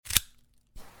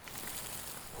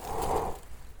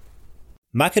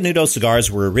Macanudo cigars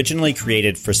were originally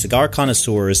created for cigar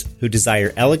connoisseurs who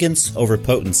desire elegance over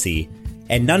potency,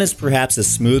 and none is perhaps as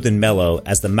smooth and mellow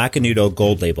as the Macanudo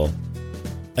Gold Label.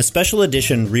 A special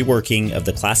edition reworking of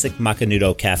the classic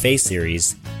Macanudo Café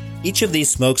series, each of these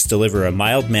smokes deliver a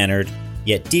mild-mannered,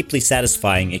 yet deeply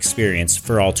satisfying experience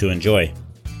for all to enjoy.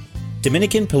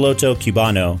 Dominican Piloto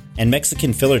Cubano and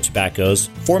Mexican filler tobaccos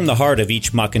form the heart of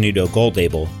each Macanudo Gold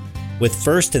Label, with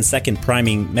first and second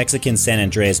priming Mexican San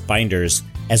Andreas binders,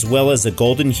 as well as a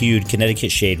golden-hued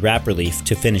Connecticut shade wrapper leaf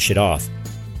to finish it off.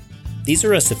 These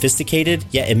are a sophisticated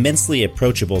yet immensely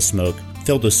approachable smoke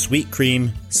filled with sweet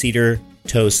cream, cedar,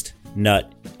 toast,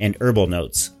 nut, and herbal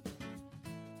notes.